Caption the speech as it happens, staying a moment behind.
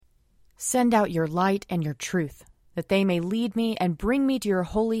Send out your light and your truth, that they may lead me and bring me to your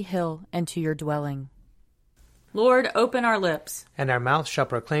holy hill and to your dwelling. Lord, open our lips, and our mouth shall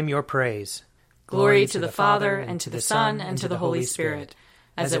proclaim your praise. Glory to the Father, and to the Son, and to the Holy Spirit,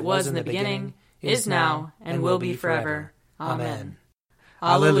 as it was in the beginning, is now, and will be forever. Amen.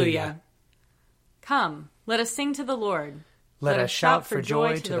 Alleluia. Come, let us sing to the Lord. Let us shout for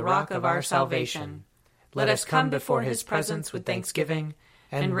joy to the rock of our salvation. Let us come before his presence with thanksgiving,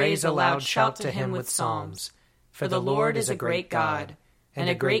 and raise a loud shout to him with psalms. For the Lord is a great God, and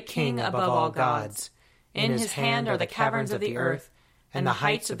a great King above all gods. In his hand are the caverns of the earth, and the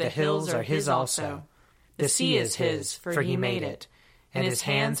heights of the hills are his also. The sea is his, for he made it, and his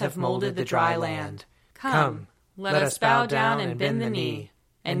hands have molded the dry land. Come, let us bow down and bend the knee,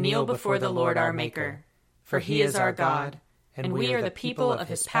 and kneel before the Lord our Maker. For he is our God, and we are the people of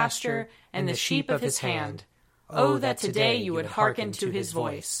his pasture and the sheep of his hand. Oh, that today you would hearken to his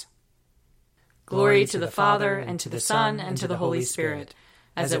voice. Glory to the Father, and to the Son, and to the Holy Spirit,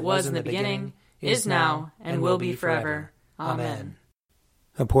 as it was in the beginning, is now, and will be forever. Amen.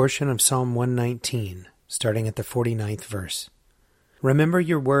 A portion of Psalm 119, starting at the 49th verse. Remember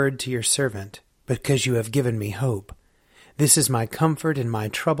your word to your servant, because you have given me hope. This is my comfort in my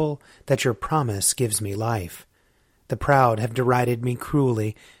trouble, that your promise gives me life. The proud have derided me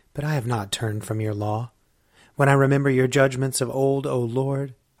cruelly, but I have not turned from your law. When I remember your judgments of old, O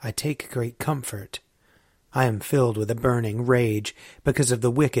Lord, I take great comfort. I am filled with a burning rage because of the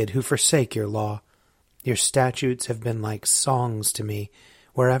wicked who forsake your law. Your statutes have been like songs to me,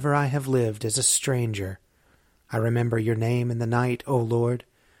 wherever I have lived as a stranger. I remember your name in the night, O Lord,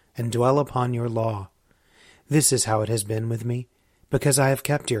 and dwell upon your law. This is how it has been with me, because I have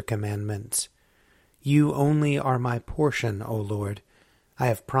kept your commandments. You only are my portion, O Lord. I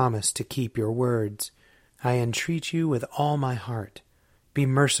have promised to keep your words. I entreat you with all my heart. Be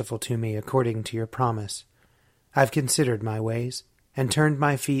merciful to me according to your promise. I have considered my ways, and turned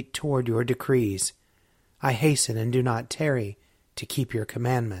my feet toward your decrees. I hasten and do not tarry to keep your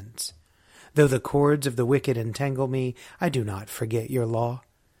commandments. Though the cords of the wicked entangle me, I do not forget your law.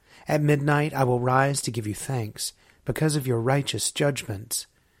 At midnight I will rise to give you thanks, because of your righteous judgments.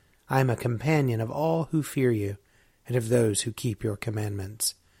 I am a companion of all who fear you, and of those who keep your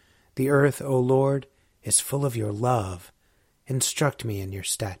commandments. The earth, O Lord, is full of your love. Instruct me in your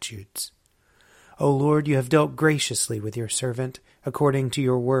statutes. O Lord, you have dealt graciously with your servant, according to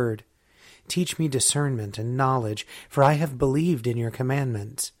your word. Teach me discernment and knowledge, for I have believed in your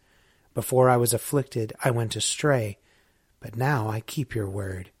commandments. Before I was afflicted, I went astray, but now I keep your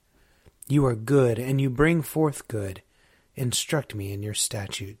word. You are good, and you bring forth good. Instruct me in your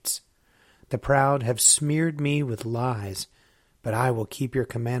statutes. The proud have smeared me with lies, but I will keep your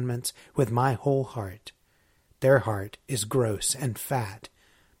commandments with my whole heart. Their heart is gross and fat,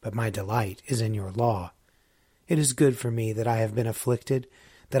 but my delight is in your law. It is good for me that I have been afflicted,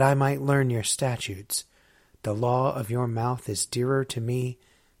 that I might learn your statutes. The law of your mouth is dearer to me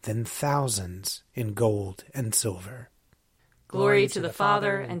than thousands in gold and silver. Glory to the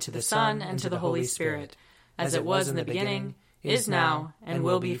Father, and to the Son, and to the Holy Spirit, as it was in the beginning, is now, and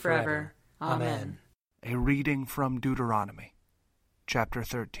will be forever. Amen. A reading from Deuteronomy, chapter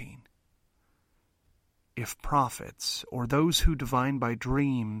 13. If prophets, or those who divine by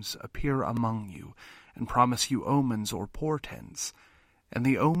dreams, appear among you, and promise you omens or portents, and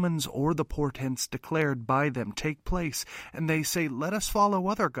the omens or the portents declared by them take place, and they say, Let us follow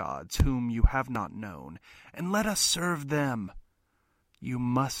other gods whom you have not known, and let us serve them, you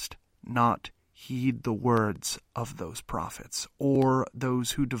must not heed the words of those prophets, or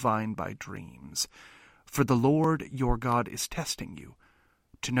those who divine by dreams. For the Lord your God is testing you,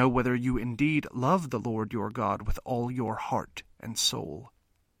 to know whether you indeed love the Lord your God with all your heart and soul.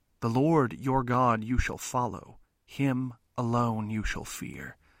 The Lord your God you shall follow, him alone you shall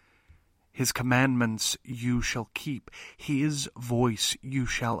fear. His commandments you shall keep, his voice you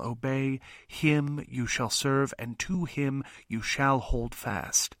shall obey, him you shall serve, and to him you shall hold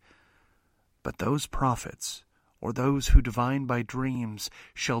fast. But those prophets, or those who divine by dreams,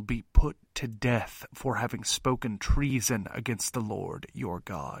 shall be put to death for having spoken treason against the Lord your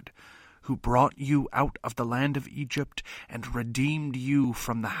God, who brought you out of the land of Egypt and redeemed you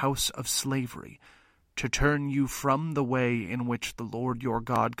from the house of slavery, to turn you from the way in which the Lord your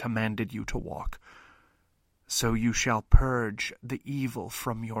God commanded you to walk. So you shall purge the evil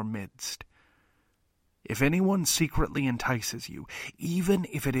from your midst. If anyone secretly entices you, even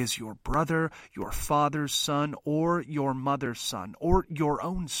if it is your brother, your father's son, or your mother's son, or your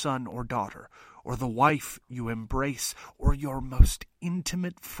own son or daughter, or the wife you embrace, or your most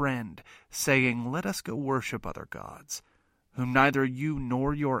intimate friend, saying, Let us go worship other gods, whom neither you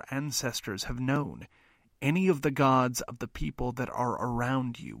nor your ancestors have known, any of the gods of the people that are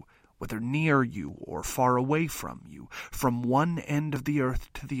around you, whether near you or far away from you, from one end of the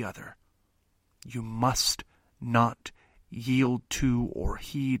earth to the other. You must not yield to or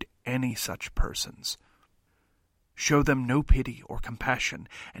heed any such persons. Show them no pity or compassion,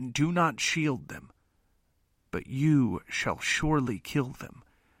 and do not shield them. But you shall surely kill them.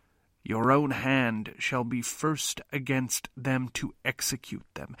 Your own hand shall be first against them to execute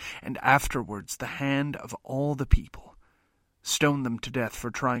them, and afterwards the hand of all the people. Stone them to death for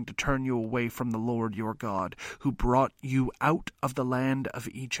trying to turn you away from the Lord your God, who brought you out of the land of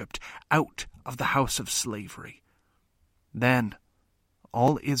Egypt, out of the house of slavery. Then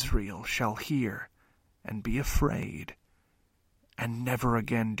all Israel shall hear and be afraid, and never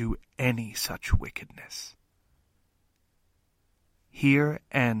again do any such wickedness. Here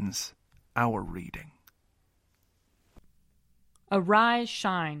ends our reading. Arise,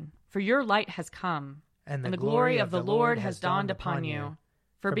 shine, for your light has come, and the glory of the Lord has dawned upon you.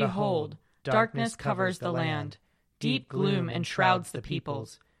 For behold, darkness covers the land, deep gloom enshrouds the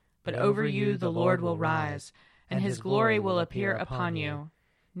peoples. But over you the Lord will rise, and his glory will appear upon you.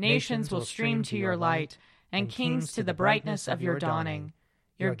 Nations will stream to your light, and kings to the brightness of your dawning.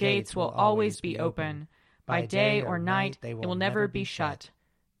 Your gates will always be open. By day or night they will never be shut.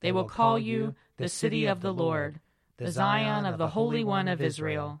 They will call you the city of the Lord, the Zion of the Holy One of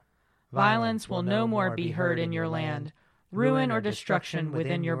Israel. Violence will no more be heard in your land, ruin or destruction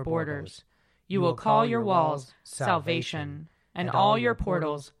within your borders. You will call your walls salvation, and all your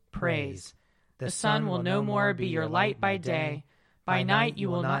portals praise. The sun will no more be your light by day. By night you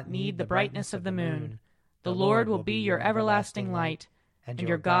will not need the brightness of the moon. The Lord will be your everlasting light, and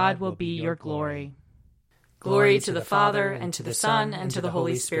your God will be your glory. Glory to the Father, and to the Son, and to the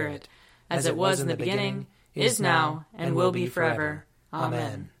Holy Spirit, as it was in the beginning, is now, and will be forever.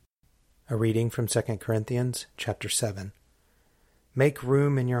 Amen. A reading from 2 Corinthians chapter 7. Make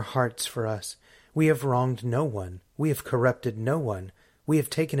room in your hearts for us. We have wronged no one. We have corrupted no one. We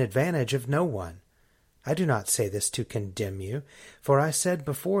have taken advantage of no one. I do not say this to condemn you, for I said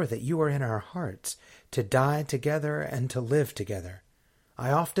before that you are in our hearts, to die together and to live together.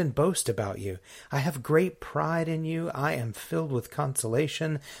 I often boast about you. I have great pride in you. I am filled with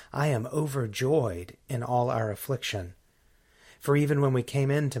consolation. I am overjoyed in all our affliction. For even when we came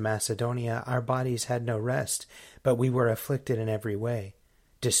into Macedonia, our bodies had no rest, but we were afflicted in every way,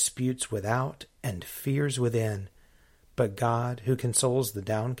 disputes without and fears within. But God, who consoles the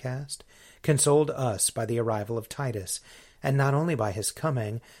downcast, consoled us by the arrival of Titus, and not only by his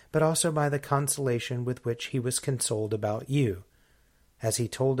coming, but also by the consolation with which he was consoled about you, as he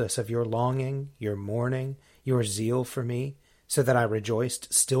told us of your longing, your mourning, your zeal for me, so that I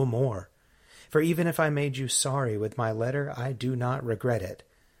rejoiced still more. For even if I made you sorry with my letter, I do not regret it,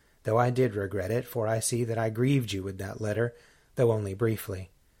 though I did regret it, for I see that I grieved you with that letter, though only briefly.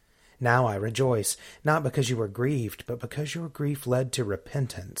 Now I rejoice, not because you were grieved, but because your grief led to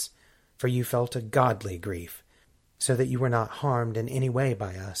repentance, for you felt a godly grief, so that you were not harmed in any way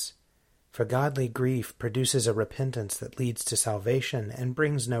by us. For godly grief produces a repentance that leads to salvation and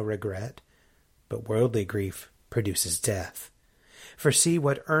brings no regret, but worldly grief produces death. For see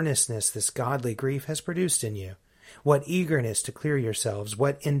what earnestness this godly grief has produced in you, what eagerness to clear yourselves,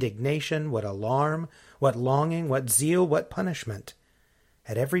 what indignation, what alarm, what longing, what zeal, what punishment.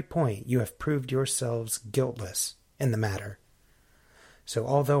 At every point you have proved yourselves guiltless in the matter. So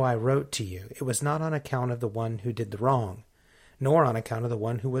although I wrote to you, it was not on account of the one who did the wrong, nor on account of the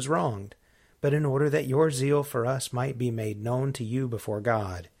one who was wronged, but in order that your zeal for us might be made known to you before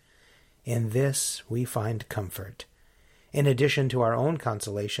God. In this we find comfort. In addition to our own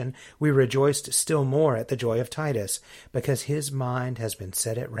consolation, we rejoiced still more at the joy of Titus, because his mind has been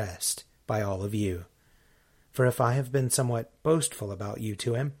set at rest by all of you. For if I have been somewhat boastful about you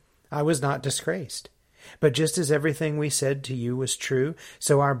to him, I was not disgraced. But just as everything we said to you was true,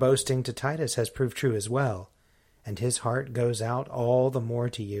 so our boasting to Titus has proved true as well. And his heart goes out all the more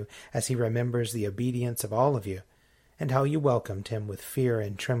to you as he remembers the obedience of all of you, and how you welcomed him with fear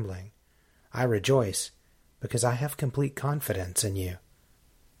and trembling. I rejoice, because I have complete confidence in you.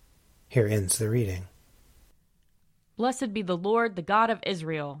 Here ends the reading. Blessed be the Lord, the God of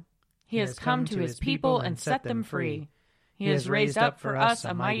Israel. He has come to his people and set them free. He has raised up for us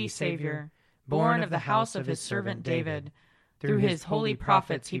a mighty Savior, born of the house of his servant David. Through his holy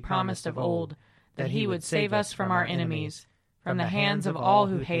prophets he promised of old that he would save us from our enemies, from the hands of all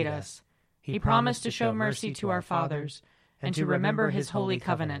who hate us. He promised to show mercy to our fathers, and to remember his holy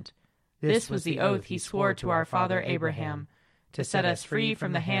covenant. This was the oath he swore to our father Abraham, to set us free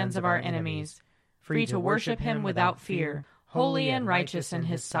from the hands of our enemies, free to worship him without fear, holy and righteous in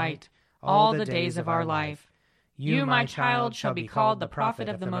his sight, all the days of our life. You, my child, shall be called the prophet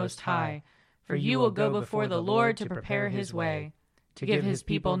of the Most High, for you will go before the Lord to prepare his way, to give his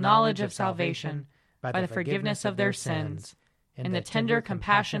people knowledge of salvation by the forgiveness of their sins. In the tender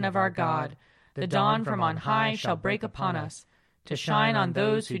compassion of our God, the dawn from on high shall break upon us, to shine on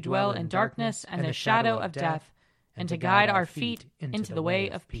those who dwell in darkness and the shadow of death, and to guide our feet into the way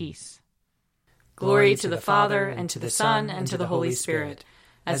of peace. Glory to the Father, and to the Son, and to the Holy Spirit,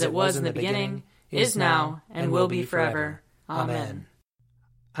 as it was in the beginning, is now, and will be forever. Amen.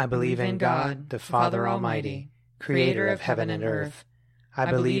 I believe in God, the Father Almighty, creator of heaven and earth. I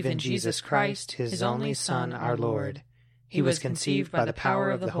believe in Jesus Christ, his only Son, our Lord. He was conceived by the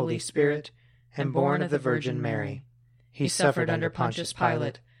power of the Holy Spirit, and born of the Virgin Mary. He suffered under Pontius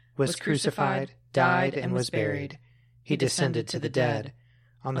Pilate, was crucified, died, and was buried. He descended to the dead.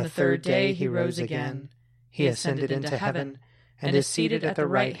 On the third day he rose again. He ascended into heaven, and is seated at the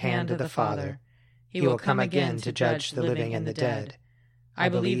right hand of the Father. He will come again to judge the living and the dead. I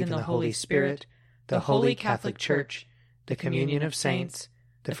believe in the Holy Spirit, the Holy Catholic Church, the communion of saints,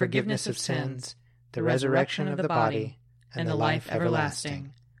 the forgiveness of sins, the resurrection of the body, and the life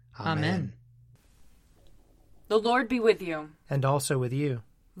everlasting. Amen. The Lord be with you. And also with you.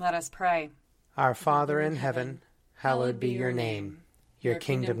 Let us pray. Our Father in heaven, hallowed be your name. Your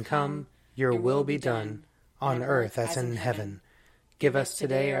kingdom come, your will be done, on earth as in heaven. Give us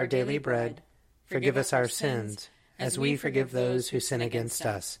today our daily bread. Forgive us our sins, as we forgive those who sin against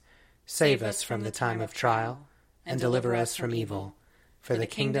us. Save us from the time of trial, and deliver us from evil. For the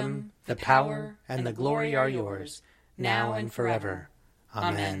kingdom, the power, and the glory are yours, now and forever.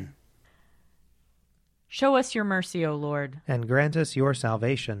 Amen. Show us your mercy, O Lord. And grant us your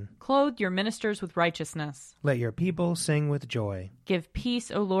salvation. Clothe your ministers with righteousness. Let your people sing with joy. Give peace,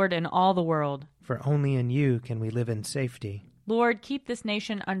 O Lord, in all the world. For only in you can we live in safety. Lord, keep this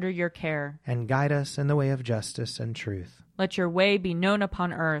nation under your care. And guide us in the way of justice and truth. Let your way be known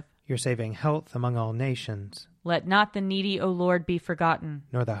upon earth. Your saving health among all nations. Let not the needy, O Lord, be forgotten.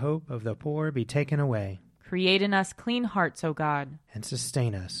 Nor the hope of the poor be taken away. Create in us clean hearts, O God. And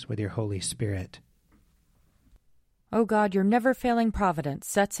sustain us with your Holy Spirit. O God, your never-failing providence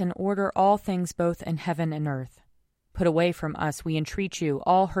sets in order all things both in heaven and earth. Put away from us, we entreat you,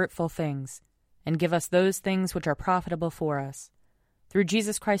 all hurtful things, and give us those things which are profitable for us. Through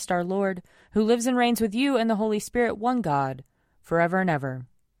Jesus Christ our Lord, who lives and reigns with you and the Holy Spirit, one God, forever and ever.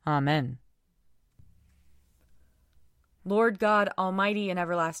 Amen. Lord God, almighty and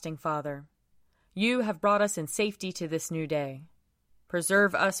everlasting Father, you have brought us in safety to this new day.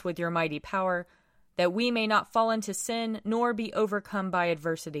 Preserve us with your mighty power, that we may not fall into sin nor be overcome by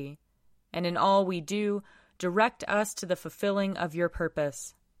adversity, and in all we do, direct us to the fulfilling of your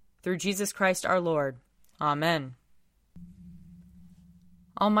purpose. Through Jesus Christ our Lord. Amen.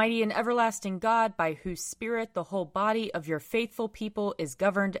 Almighty and everlasting God, by whose Spirit the whole body of your faithful people is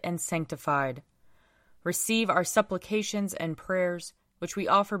governed and sanctified, receive our supplications and prayers, which we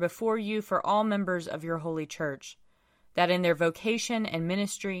offer before you for all members of your holy church, that in their vocation and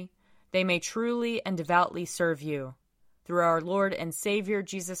ministry they may truly and devoutly serve you. Through our Lord and Savior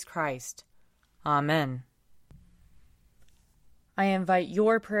Jesus Christ. Amen. I invite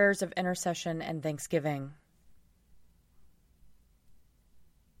your prayers of intercession and thanksgiving.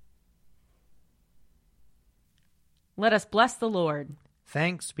 Let us bless the Lord.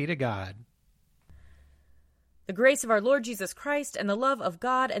 Thanks be to God. The grace of our Lord Jesus Christ and the love of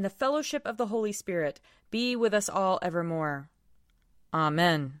God and the fellowship of the Holy Spirit be with us all evermore.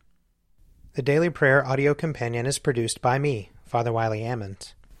 Amen. The Daily Prayer audio companion is produced by me, Father Wiley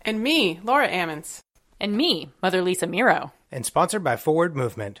Ammons. And me, Laura Ammons. And me, Mother Lisa Meirow. And sponsored by Forward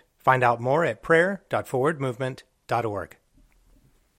Movement. Find out more at prayer.forwardmovement.org.